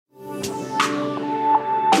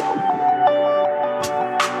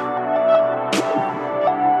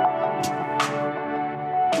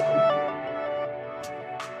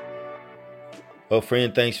Well,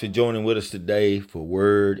 friend, thanks for joining with us today for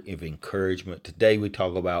word of encouragement. Today we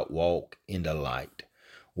talk about walk in the light.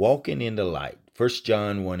 Walking in the light. 1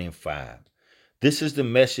 John 1 and 5. This is the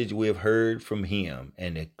message we have heard from him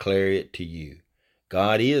and declare it to you.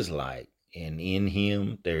 God is light, and in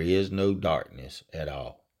him there is no darkness at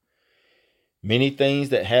all. Many things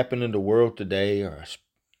that happen in the world today are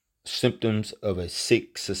symptoms of a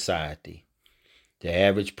sick society. The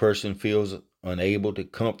average person feels unable to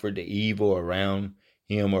comfort the evil around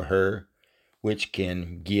him or her, which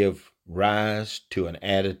can give rise to an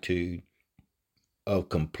attitude of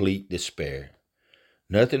complete despair.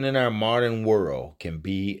 Nothing in our modern world can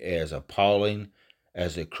be as appalling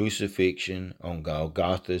as the crucifixion on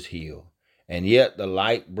Golgotha's hill. And yet the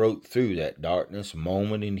light broke through that darkness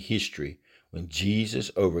moment in history when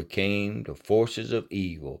Jesus overcame the forces of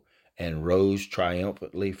evil and rose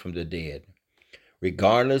triumphantly from the dead.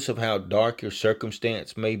 Regardless of how dark your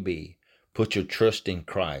circumstance may be, put your trust in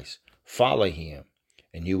Christ, follow him,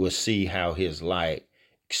 and you will see how his light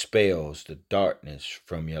expels the darkness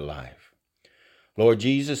from your life. Lord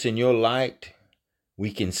Jesus, in your light,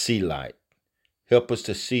 we can see light. Help us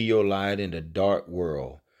to see your light in the dark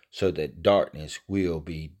world so that darkness will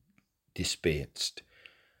be dispensed.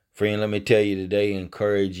 Friend, let me tell you today,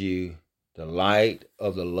 encourage you, the light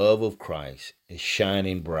of the love of Christ is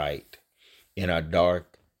shining bright in our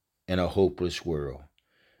dark and a hopeless world.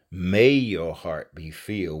 May your heart be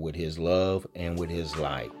filled with his love and with his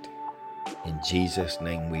light. In Jesus'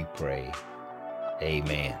 name we pray.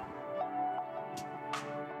 Amen.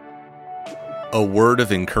 A Word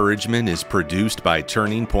of Encouragement is produced by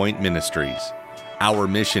Turning Point Ministries. Our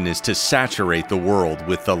mission is to saturate the world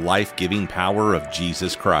with the life-giving power of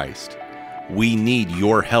Jesus Christ. We need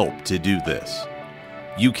your help to do this.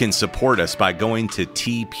 You can support us by going to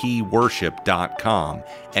tpworship.com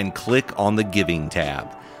and click on the Giving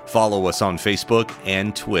tab. Follow us on Facebook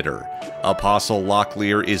and Twitter. Apostle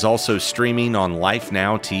Locklear is also streaming on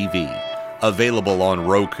LifeNow TV. Available on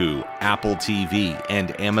Roku, Apple TV,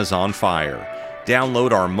 and Amazon Fire.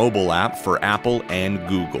 Download our mobile app for Apple and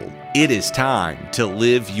Google. It is time to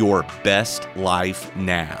live your best life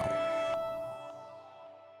now.